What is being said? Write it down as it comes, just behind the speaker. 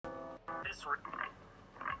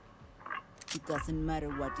It doesn't matter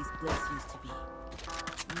what this place used to be.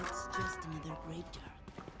 It's just another graveyard.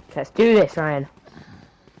 Okay, let's do this, Ryan.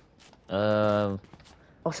 Oh,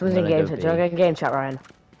 someone's in game chat. Do you want to go in game chat, Ryan?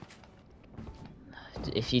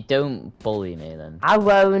 if you don't bully me, then I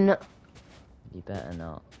won't. you better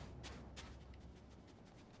not.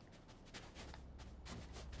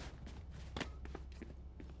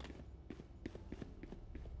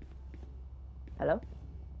 Hello?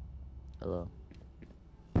 Hello.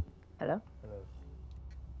 Hello? Hello.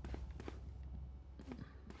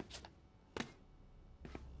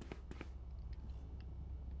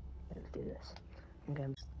 Let's do this. I'm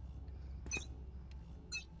going.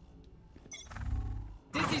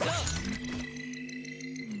 Dizzy's up!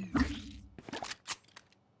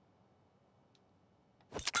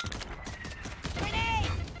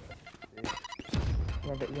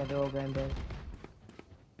 Yeah, they're all going big.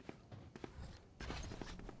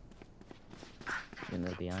 And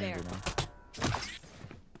they're behind you now.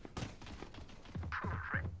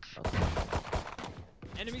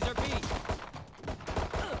 Enemies are B!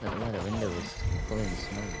 Look where the window is full of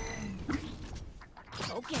smoke.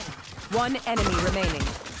 Okay. One enemy remaining.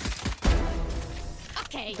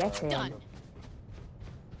 Okay. Get him.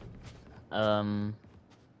 Done.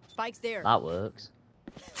 Spike's there. That works.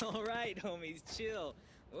 Alright, homies, chill.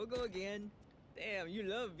 We'll go again. Damn, you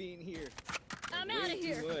love being here. I'm Way outta too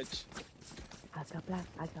here. much. I got black,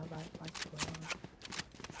 I got white, white.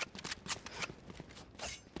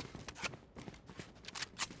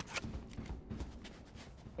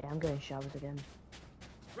 Yeah, I'm going showers again.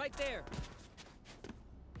 Right there!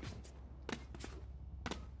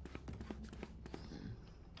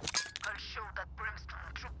 I'll show that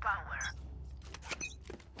brimstone true power.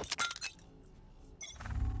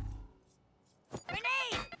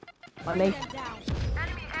 Grenade! On me, Them down.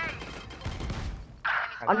 Enemy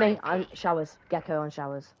A. on me, on showers. Gecko on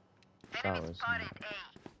showers. Showers. Spotted A.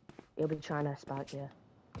 He'll be trying to spike you.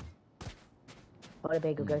 Go to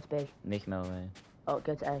big, or go to big. Make my way. Oh,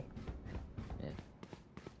 go to A. Yeah.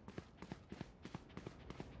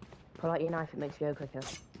 Pull out your knife, it makes you go quicker.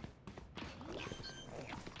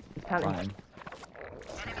 He's counting.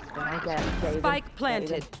 Fine. Get even. Spike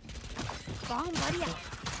planted. Bomb buddy out.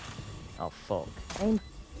 Oh fuck. Aim.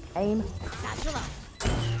 Aim. Satchel out.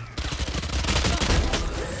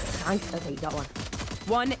 Nice. Okay, you got one.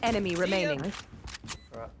 One enemy remaining. Nice.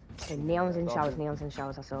 Right. Okay, Neon's in showers, Neon's in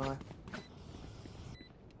showers, I saw her.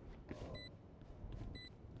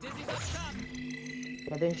 Dizzy's up top!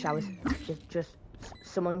 Yeah, they're in showers. Just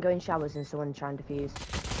someone go in showers and someone try and defuse.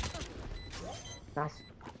 Nice.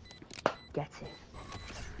 Get it.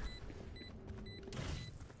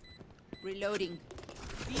 Reloading.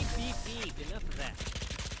 Beep, beep, beep. Enough of that.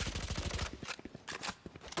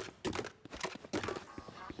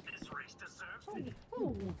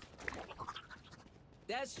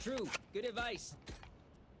 That's true. Good advice.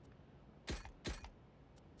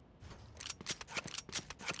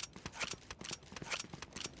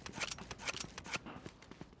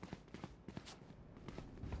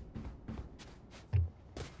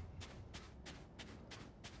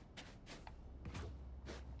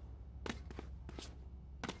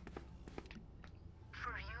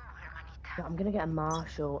 For you, hermanita. Yeah, I'm gonna get a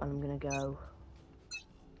Marshall and I'm gonna go.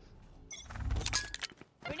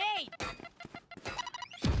 Grenade!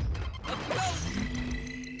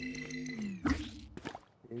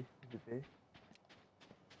 B. Is it B?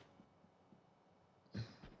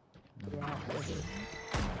 Yeah, maybe.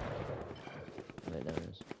 Wait, there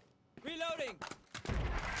is. Reloading!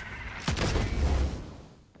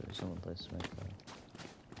 There's someone place smoke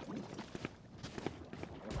there.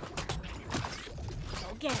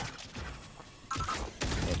 Go get him.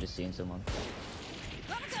 Yeah, just seen someone.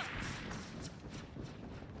 Satchel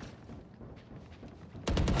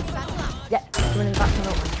out. Yeah, someone in the back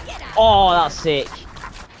tunnel. Get out. Oh, that's sick.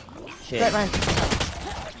 Shit. Straight round.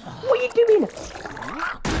 What are you doing?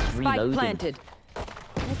 Spike Reloading. planted.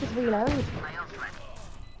 Let's just reload.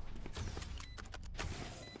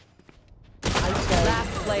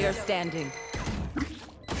 Last player standing.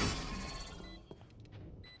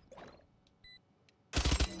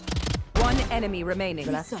 One enemy remaining.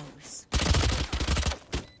 Souls.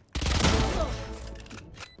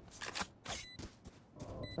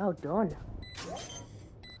 Well done.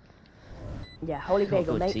 Yeah, Holy You're a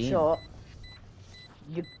Bagel, good make team. sure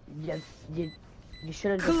you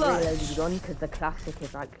should have just Clutch. reloaded your gun because the classic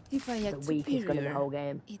is like If I the act weakest gun in the superior, whole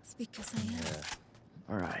game. it's because I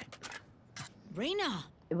am. Alright. Reyna!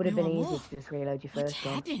 It would have No been easy more. to just reload your What first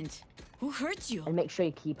gun. happened? Who hurt you? And make sure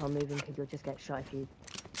you keep on moving because you'll just get shot if you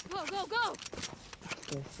Go, go, go! just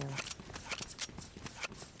do so.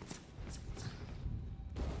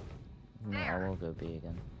 No, I will go B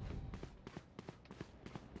again.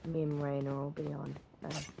 Me and Raina will be on. They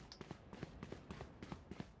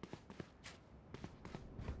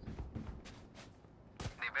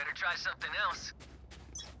better try something else.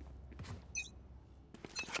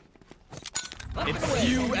 It's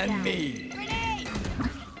you and me.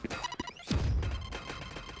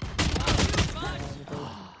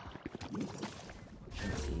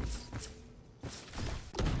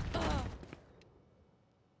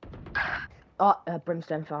 Oh,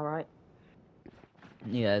 Brimstone far right.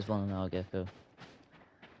 Yeah, there's one on our gecko.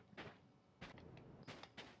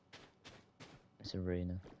 It's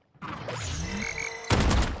arena.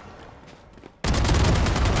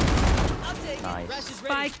 Nice.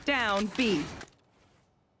 Spike down B.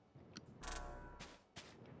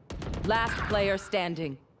 Last player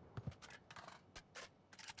standing.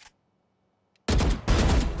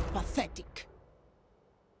 Pathetic.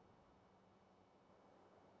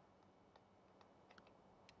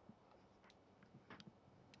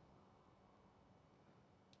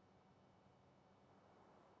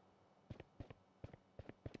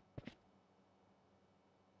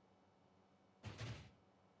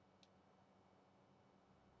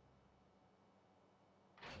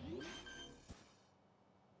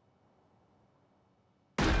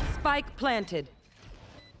 Spike planted.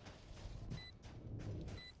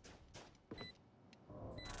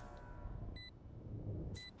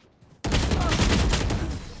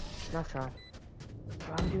 Nice try.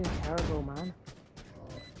 Bro, I'm doing terrible, man.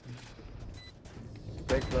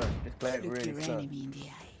 Play slow. Just play it Look really your slow. enemy in the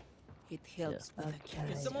eye. It helps with the Can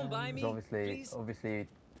carry. someone buy me, Because please? obviously,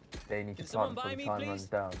 they need to Can someone plant buy before the me, time please? runs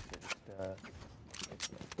down.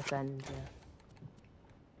 Just, Defend, yeah.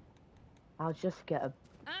 I'll just get a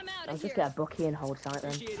I'm out I'll of just here. get a bucky and hold sight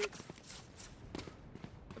then. Appreciate it.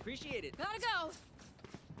 Appreciate it. Gotta go.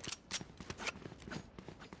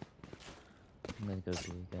 I'm gonna go B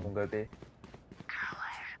Come on, again. go B.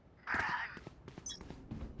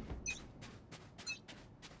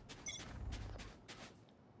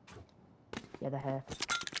 Yeah, they're here.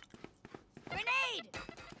 Grenade.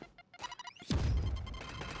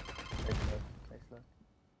 Play slow. Play slow.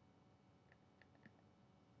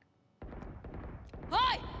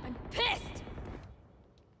 Hi, I'm pissed.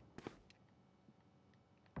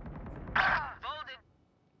 Folded.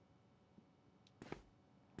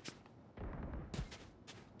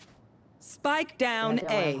 Spike down Yeah,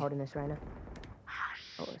 don't worry, I'm A. holding this, Raina.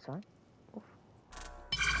 Oh, it's fine. Oof.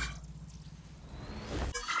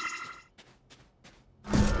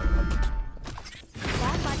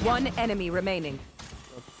 One enemy remaining.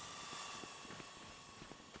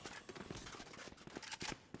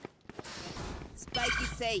 Spike is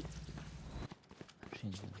safe.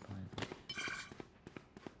 Change the plan.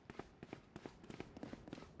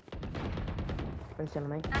 Brimstone on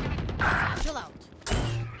me. Chill out.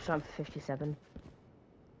 Shot for 57.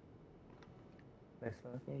 Play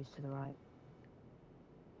slow. Yeah, he's to the right.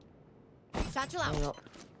 Satchel Hang out. up.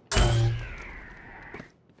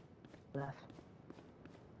 Left.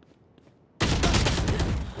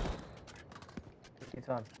 Take your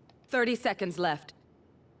time. 30 seconds left.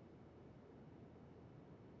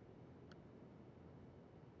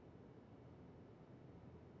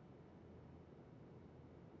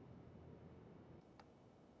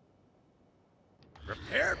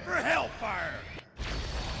 Prepare for hellfire.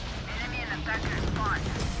 Enemy and attacker spawn.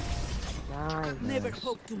 Nice. Never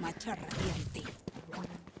hope to match a reality.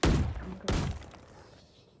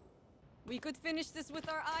 We could finish this with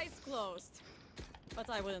our eyes closed, but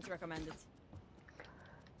I wouldn't recommend it.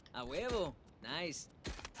 A huevo. Nice.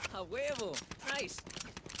 A huevo. Nice.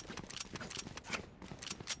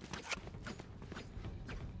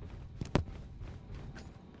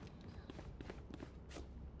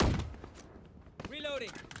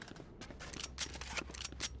 Reloading.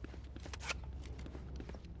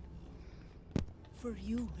 For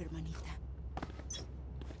you, hermanita.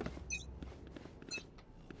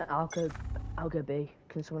 I'll go B.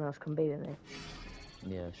 Can someone else come B with me?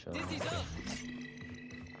 Yeah, sure. Dizzy's up.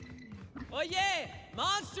 Oh yeah!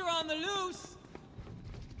 Monster on the loose!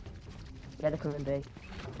 Yeah, they're coming B.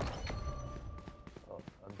 Oh,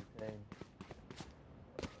 I'm detained.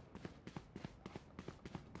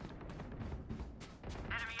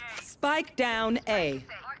 Enemy A. Spike down A.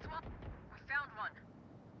 Marked one. We found one.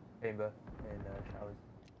 Chamber in showers.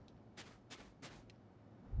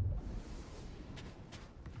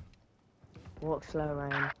 Walk slow,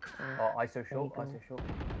 Ryan. Oh, ISO short. go. ISO short.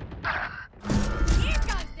 Here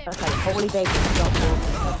comes the Okay, probably they can stop walking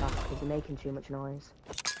so fast because you're making too much noise.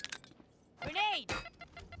 grenade.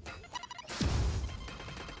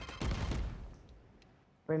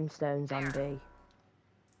 Brimstone's on B.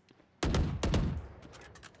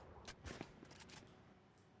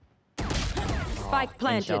 Spike In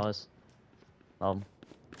planted. showers.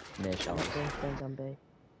 Near showers. Springs on B.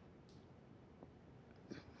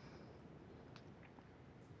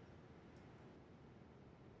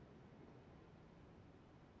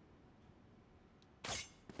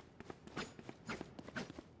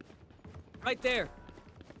 Right there.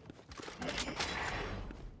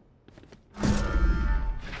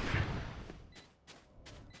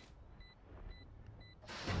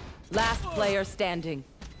 Last player standing.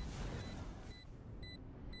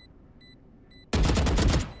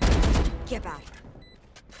 Get back.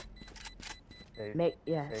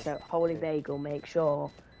 So Holy Bagel, make sure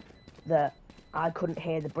that I couldn't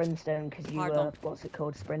hear the brimstone because you Pardon. were, what's it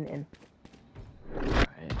called, sprinting. Right.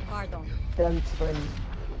 Pardon. Don't sprint.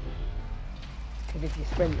 Because if you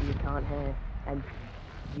sprint, you can't hear, and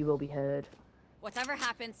you will be heard. Whatever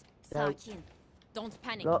happens, No. suck in. Don't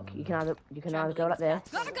panic. Look, you can either go like this,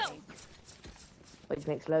 Gotta go. which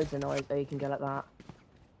makes loads of noise, or you can go like that,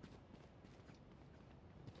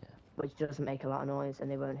 Yeah. which doesn't make a lot of noise, and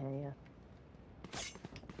they won't hear you.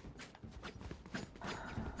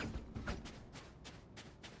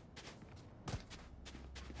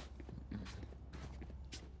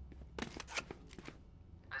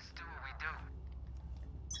 Let's do what we do.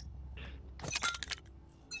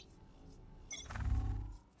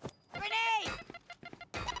 Grenade!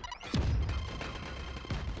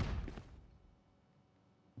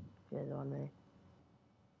 Yeah, they're on me.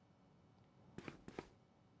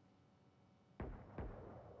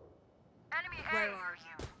 Enemy A. Where are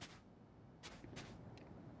you?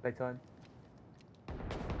 Playtime.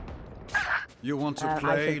 You want to I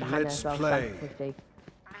play? think behind Let's us, well, play. 50. Many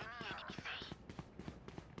enemies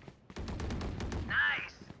A.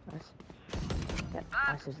 Nice. Nice. Yep,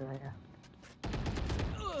 Ice is later.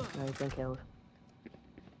 No, he's been killed.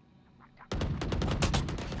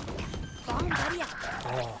 Bomb buddy.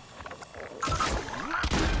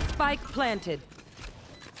 Spike planted.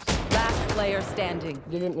 Last player standing.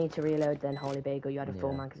 You didn't need to reload then, Holy Bagel, you had a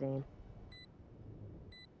full Yeah. magazine.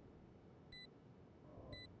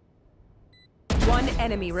 One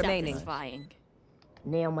enemy remaining. Satisfying.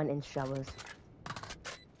 Neon went in showers.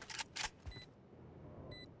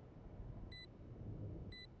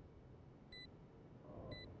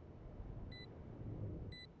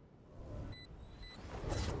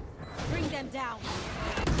 Bring them down.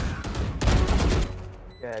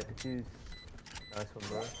 Yeah, diffuse. Nice one,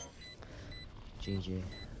 bro. GG.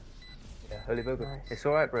 Yeah, Holy Bogle. Nice. It's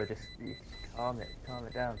alright, bro. Just calm it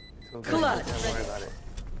down. It's all good. Clutch. Don't worry about it.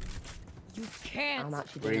 You can't. I'm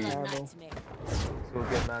actually doing Breathe. terrible. Nightmare. It's all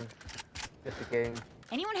good, man. Just a game.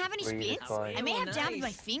 Anyone have any Breathe, it's spins? fine. I may have damaged my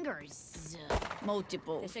Nice. fingers.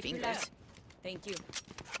 Multiple fingers. Thank you.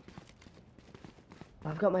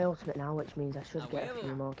 I've got my ultimate now, which means I should get a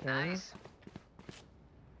few more kills. Nice.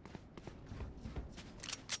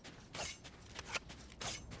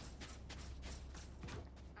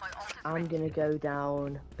 My ult is I'm gonna go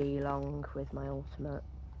down B long with my ultimate.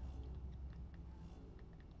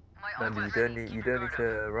 My ult Remember, is you ready. don't Keep need your guard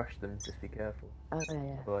to up. rush them. Just be careful. Oh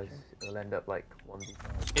yeah, Otherwise, sure. it'll end up like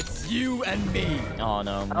 1v5. It's you and me. Oh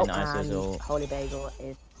no, I'm Oh, in ISO's and ult. Holy Bagel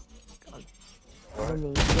is gone. Alright.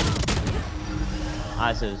 Only-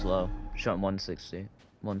 ISO's low. Shot 160.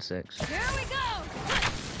 1-6. Here we go.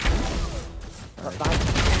 Not bad.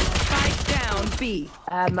 Spike down B.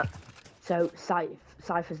 So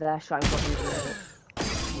Cypher's there, shouting what he's doing.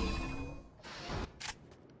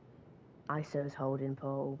 ISO's holding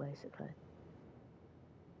portal, basically.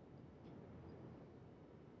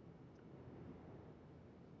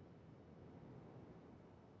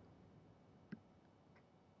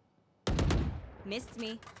 Missed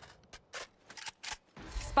me.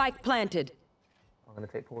 Spike planted. I'm gonna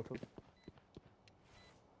take portal.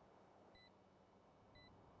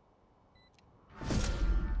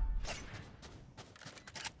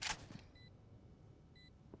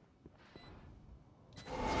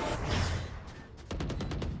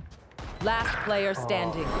 Last player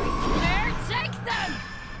standing. There, take them.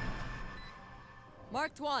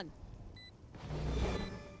 Marked one.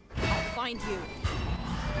 I'll find you.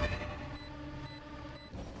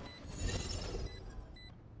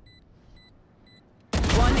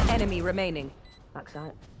 One enemy remaining.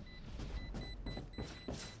 Backside.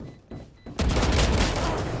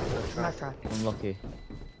 Nice try. Unlucky.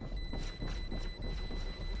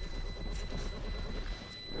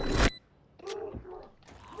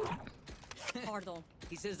 Pardon.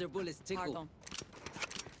 He says their bullets tickle. Pardon.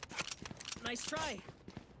 Nice try.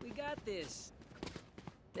 We got this.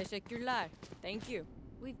 Teşekkürler. Thank you.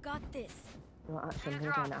 We've got this. No, actually, I'm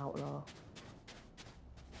gonna get an outlaw.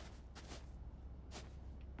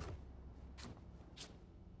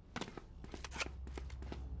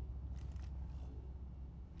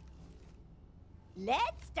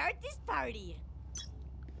 start this party.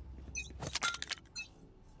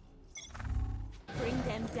 Bring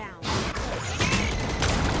them down.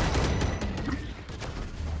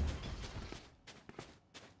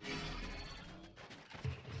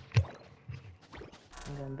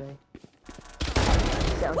 I'm going B.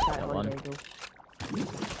 Sit on site One. one bagel.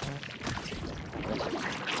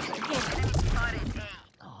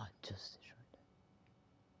 Oh, just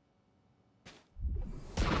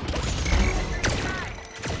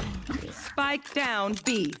destroyed. Spike down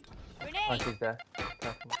B. Oh, Grenade. she's there.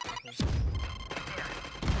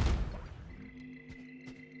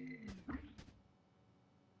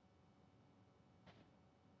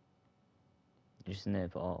 Just near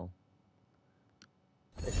portal.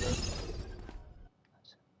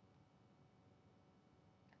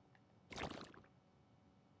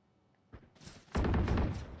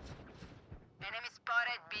 Enemy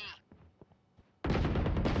spotted B.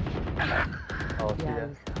 Oh, she's Yeah.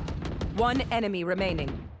 there. One enemy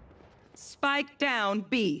remaining. Spike down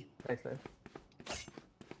B. Nice, nice.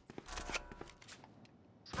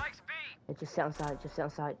 Spikes B. Yeah, just sit on site. Just sit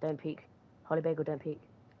on site. Don't peek. Holly bagel, don't peek.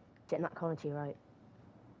 Sit in that corner to your right.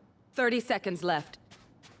 30 seconds left.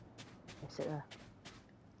 Yeah, sit there.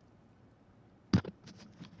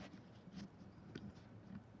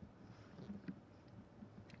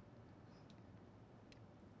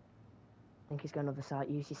 I think he's going on the site.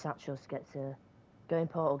 Use your satchels to get to. Go in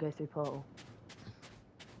portal. Go through portal.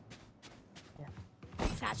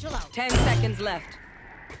 Satchel out. 10 seconds left.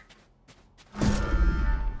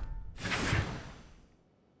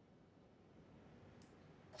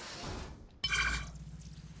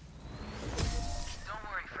 Don't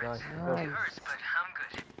worry, friends. Nice. It hurts, but I'm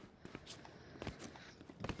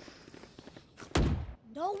good.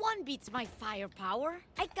 No one beats my firepower.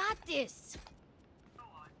 I got this.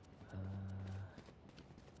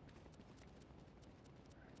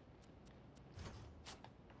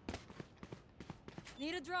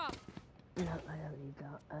 Need a drop. No, I don't need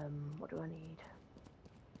that. What do I need?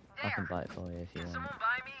 I can buy it for you if you Can want. someone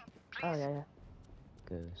buy me? Please. Oh, yeah, yeah.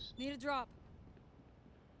 Goose. Need a drop.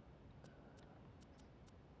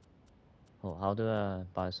 Oh, how do I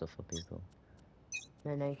buy stuff for people?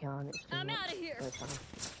 No, no, you can't. It's too I'm much. out of here. No, it's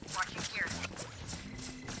fine. Watching here.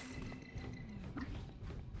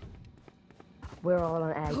 We're all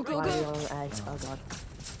on A. Go, go, Why are we go. all on A? Oh, God.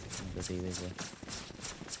 The B with you.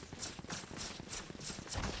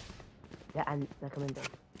 Yeah, and they're coming down.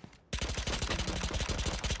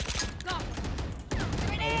 Go.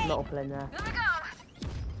 There's multiple in there. Here we go.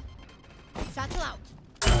 Satchel out.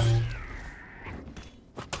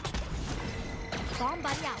 Bomb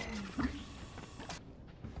buddy out.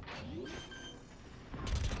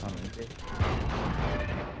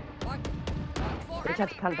 Mark. Mark They tried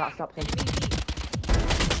to plant that, stopped him.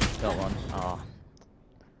 Got one. Oh,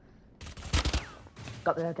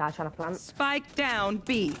 Got the guy trying to plant. Spike down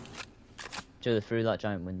B. Joe, through that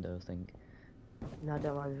giant window, I think. No,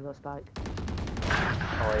 don't worry, we've got Spike.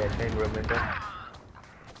 Oh, yeah, chamber room window.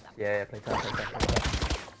 Yeah, play time, play time, play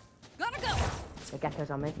time. Gotta go. The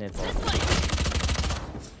gecko's on me. Near This portal. way.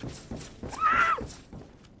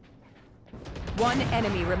 One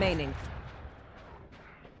enemy remaining.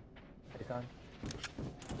 Play time.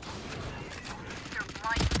 You're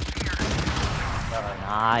blind to fear.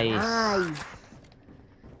 Nice. Nice!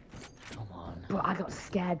 Come on. But I got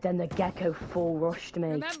scared, then the gecko full rushed me.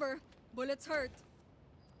 Remember, bullets hurt.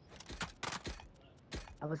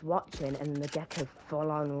 I was watching and the gecko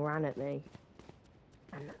full on ran at me.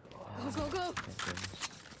 And Go, go, go.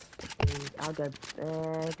 I'll go,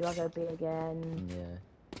 do I go B again? Yeah.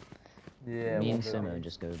 Yeah, Me one and bit Simo on.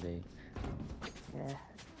 just go B. Yeah,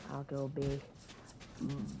 I'll go B.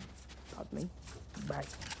 Pardon me. Right.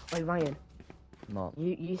 Wait, Ryan, What?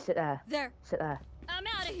 you sit there. There. Sit there. I'm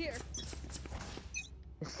out of here.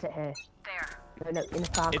 Just sit here. There. No, in the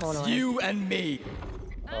far corner. It's you and me.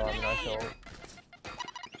 Oh, nice ult.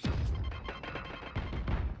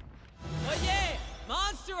 Oh yeah!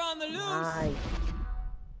 Monster on the loose! Nice.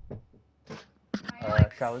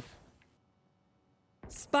 Showers.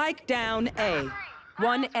 Spike down A.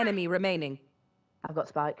 One enemy remaining. I've got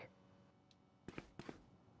Spike.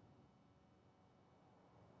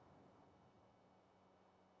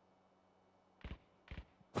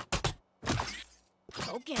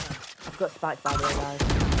 Go get him. I've got Spike by the way,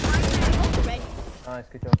 guys. Ready. Nice,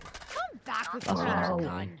 good job. Come back with That's your what I was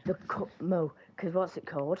gun. The Mo, because what's it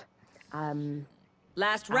called?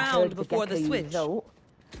 Last I round heard before the gecko switch. use ult.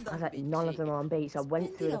 I was like, none of them are on B, so I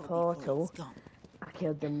went through the portal. I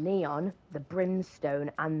killed the neon, the brimstone,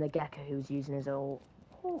 and the gecko who's using his ult.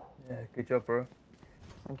 Whew, Yeah, good job, bro.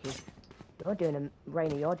 thank you. You're doing,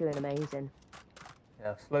 Rainer, you're doing amazing.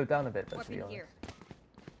 Yeah, slow down a bit, though, to be Weapon honest. here.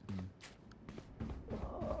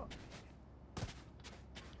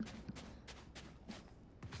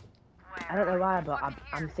 I don't know why, but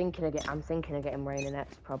I'm thinking of getting Rainer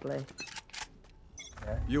next probably.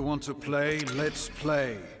 Yeah. You want to play? Let's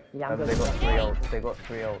play. Yeah, I'm They going got to 3 ults. They got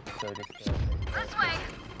 3 ults, so just. This way.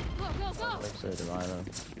 Go, go, go! So do I though.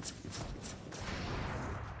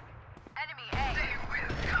 Enemy A.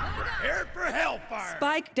 Prepare for hellfire.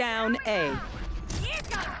 Spike down A. Here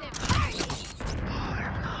comes the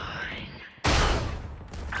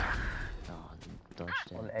Oh,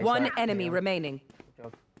 dodged On it. A One side, enemy yeah. remaining. Good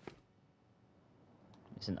job.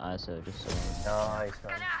 It's an ISO, just so. Nice,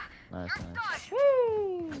 man. Nice, nice.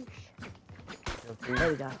 Sheesh. You're There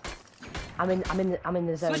we go. I'm in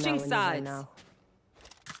the zone Switching now. sides. Now.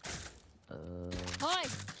 Hi!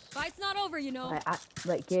 Fight's not over, you know.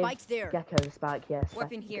 Wait, give Spike's there. Gecko the spike. Yes. Yeah,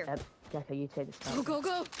 Weapon here. Gecko, you take the spike. Go, go,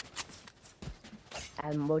 go!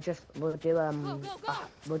 And we'll just do Go, go, go.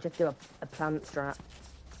 we'll just do a plant strat.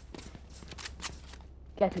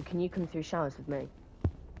 Gecko, can you come through showers with me?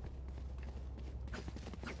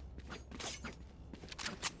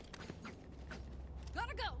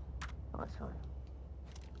 Gotta go! Oh, that's fine.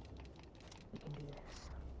 We can do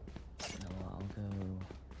this. No, I'll go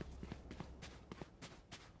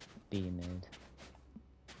B mid.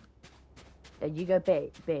 You go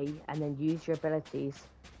B, and then use your abilities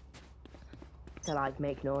to like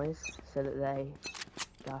make noise so that they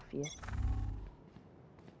go after you.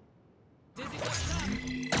 Dizzy's up top.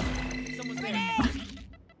 Someone's there.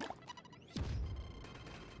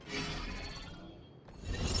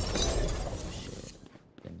 Shit.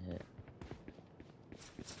 Been hit.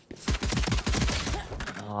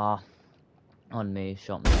 Ah. On me,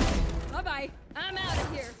 shot me. Bye bye! I'm out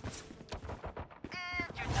of here!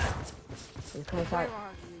 He's coming Where out.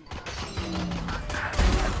 are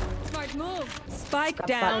you? Smart move! Spike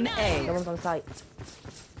down No A. one's on site.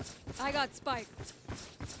 I got Spike.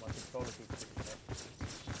 My controller keeps pushing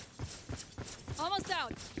it. Almost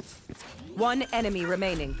out. One enemy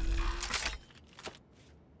remaining.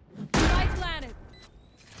 Spike planted.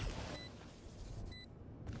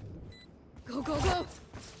 Go, go, go!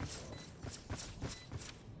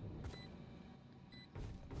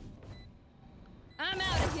 I'm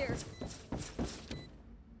out of here.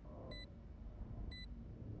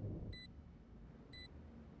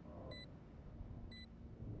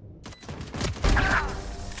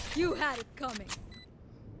 You had it coming.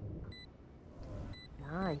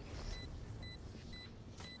 Nice.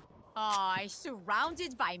 Oh,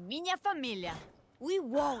 surrounded by minha família. We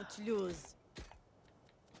won't lose.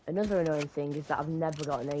 Another annoying thing is that I've never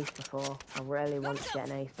got an ace before. I really want to get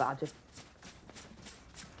an ace, but I just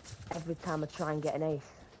every time I try and get an ace,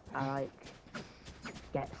 I like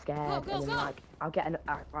get scared, Go, and then go. like I'll get an.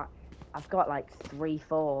 I've got like 3,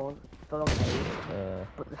 4 full ace,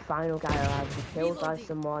 but the final guy I either killed by Reloading.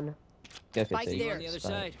 someone. Go for Spike C. there. On the other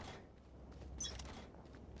Spike. side.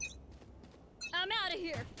 I'm out of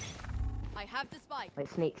here. I have the spike. Wait,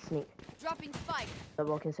 sneak. Dropping spike. They're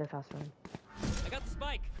walking so fast, man. I got the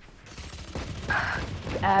spike.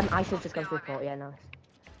 I should just go to report. Yeah, nice.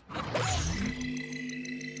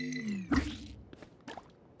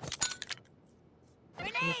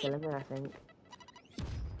 He's still in there, I think.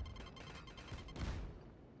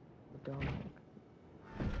 We're done.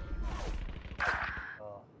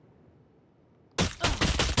 Oh.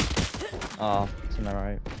 Oh, to my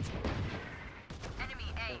right. Enemy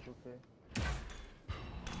A.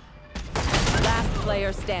 Last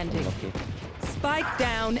player standing. Lucky. Spike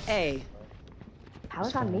down A. How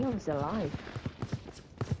is that Neon still alive?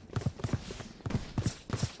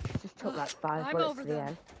 Just took like 5 I'm bullets over to the them.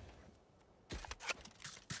 head.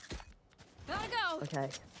 Gotta go. Okay,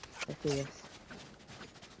 let's do this.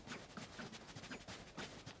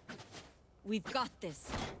 We've got this.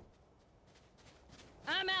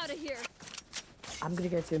 I'm out of here. I'm gonna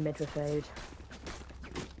go through mid with fade.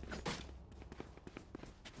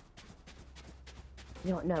 You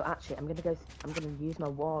know what? No, actually, I'm gonna use my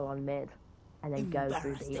wall on mid, and then go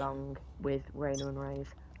through B long with Rainer and Raze.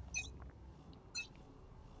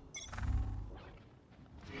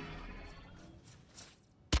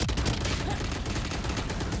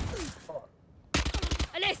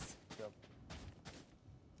 Alice!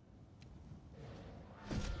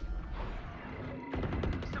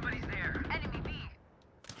 Somebody's there. Enemy B.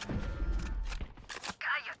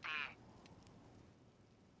 Cállate.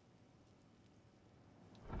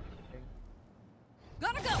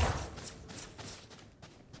 Gotta go!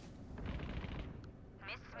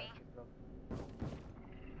 Miss me.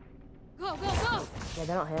 Go, go, go! Yeah,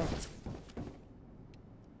 they're not here.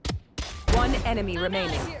 One enemy I'm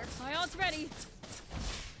remaining. out of here. My ult's ready.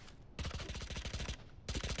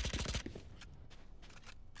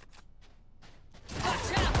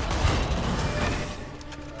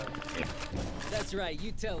 That's right,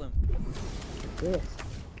 you tell him. Yes.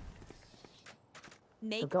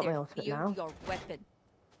 Make got my their ultimate fear now. your weapon.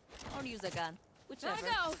 Or use a gun. Whichever.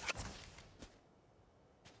 Go!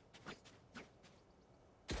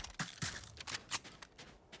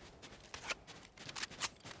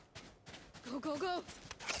 Go, go, go!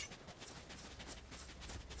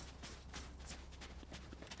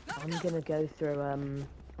 I'm gonna go through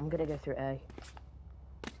A.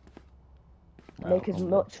 Make as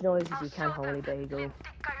much noise as you can, Holy Bagel.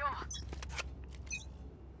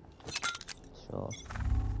 Sure.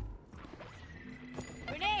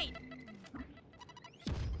 Grenade!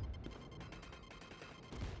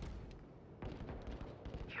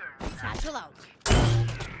 Satchel out.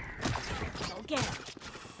 Go get him.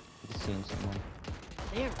 Just seen someone.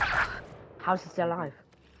 There. How's he still alive?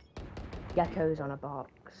 Gecko's on a box.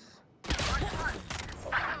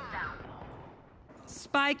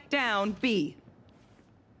 Spike down B.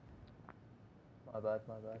 My bad,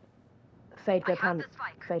 my bad. Fade, go plant.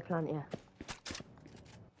 Fade plant, yeah.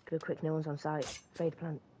 Go quick, no one's on site. Fade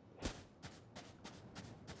plant.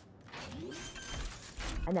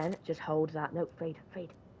 And then just hold that. No, fade,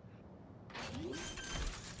 fade.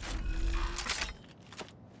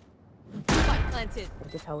 Spike planted.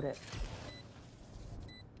 Just hold it.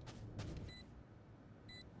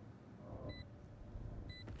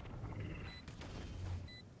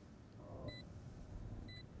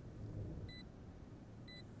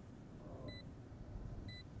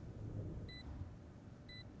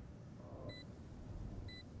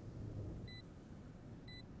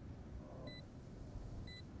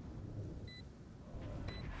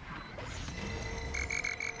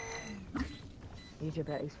 Use your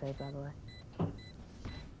Betty's fade, by the way.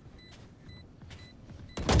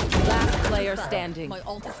 Last player standing. My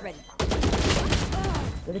ult is ready.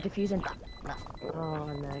 With the diffusing. Oh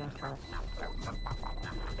no, that's trash.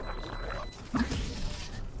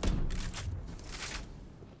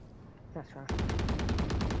 That's trash.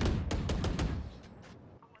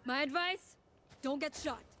 My advice? Don't get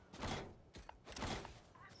shot.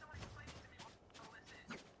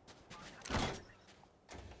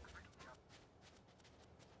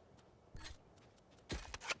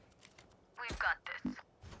 We've got this.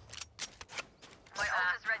 My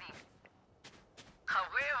ult is ready. A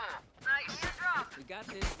huevo. Nice. Drop. We got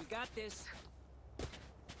this, we got this.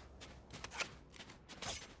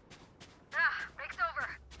 Ah, break's over.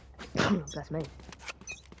 That's me.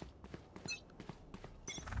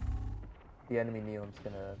 The enemy neon's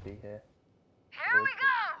gonna be here. Here we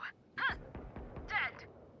go. Huh. Dead.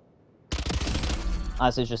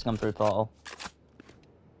 Isa's just come through portal.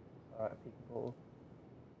 Alright, peek portal.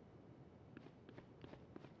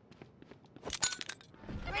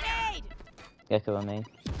 Grenade! Gecko and me.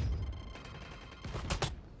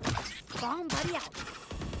 Bomb buddy out.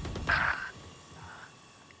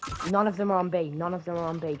 None of them are on B. None of them are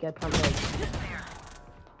on B. Go plant B.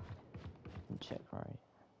 Check right.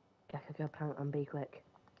 Gecko, go plant on B quick.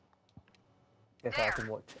 Yes, I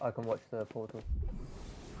can watch the portal.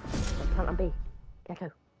 Go plant on B.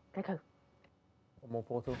 Gecko. Gecko. One more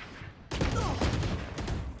portal.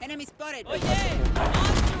 Enemy spotted. Oh yeah!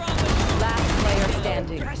 Monster on the Last player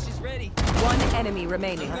standing. Crash is ready. One enemy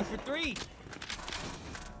remaining. Good for 3.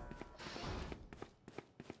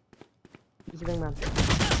 He's a ring man.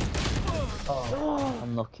 Oh,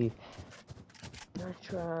 unlucky. Nice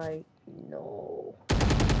try. No.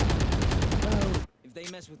 If they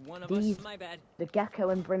mess with one of These- us, my bad. The Gecko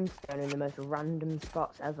and Brimstone in the most random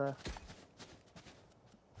spots ever.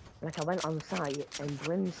 Like, I went on site and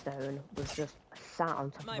Brimstone was just sat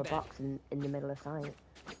on top My of a bad. box in the middle of site.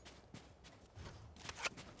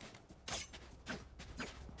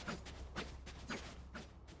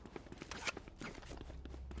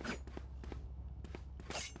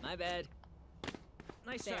 My bad.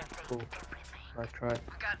 Nice try. Cool. Nice try.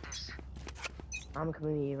 Got this. I'm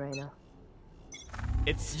coming with you right now.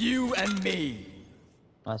 It's you and me.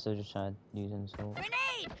 Isa just tried using sword.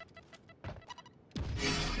 Grenade!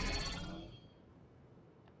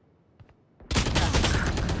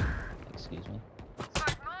 Excuse me.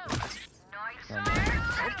 Smart move. Nice. Yeah.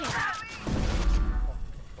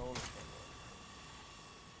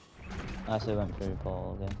 Okay. Isa went through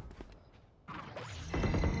portal again.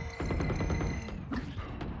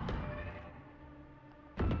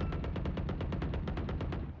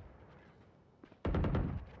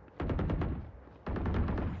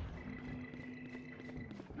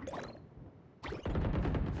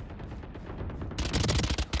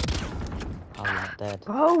 Oh, you're not dead.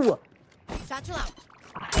 Oh! Satchel out.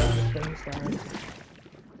 I hate Brimstone.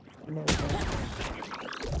 No.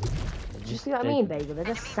 Do you see what I mean, Bagel? They're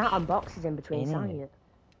just sat on boxes in between Yeah. site.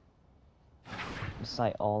 It's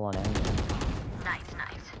like all on enemy. Nice.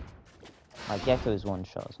 Like Gecko's one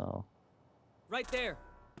shot as well. Right there.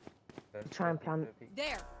 Try and plant.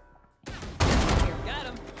 There. Got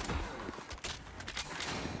him.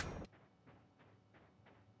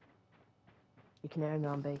 You can hear me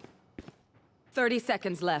on B. 30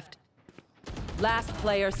 seconds left. Last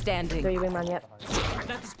player standing. Do you win, man? Yep.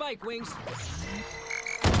 Not the spike, Wings.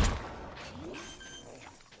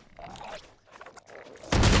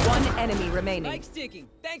 One enemy remaining. Spike sticking.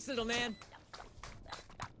 Thanks, little man.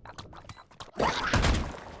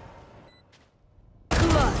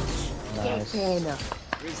 Get in.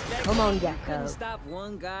 Respect. Come on, You Gecko. couldn't stop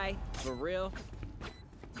one guy, for real.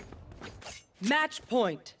 Match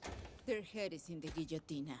point. Their head is in the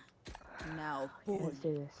guillotina. Now pull. Let's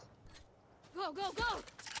do this. Go, go,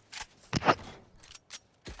 go!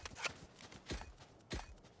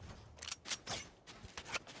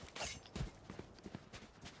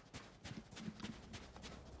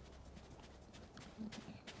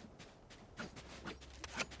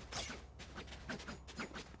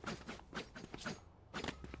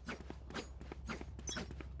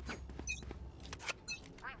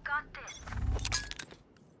 We've got this.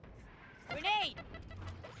 Grenade!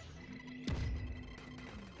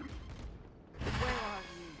 Where are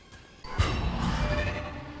you?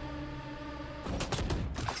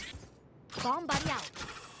 Bomb buddy out.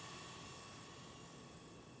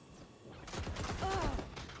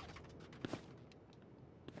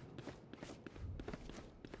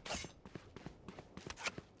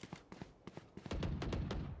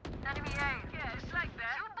 Enemy A. Yeah, it's like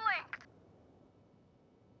that. You blinked.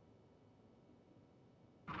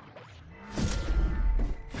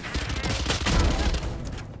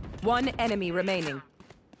 One enemy remaining.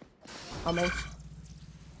 On me.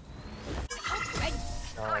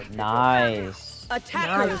 Nice.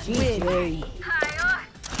 Attackers Nice. win. GG. Hi,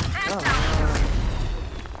 Oh.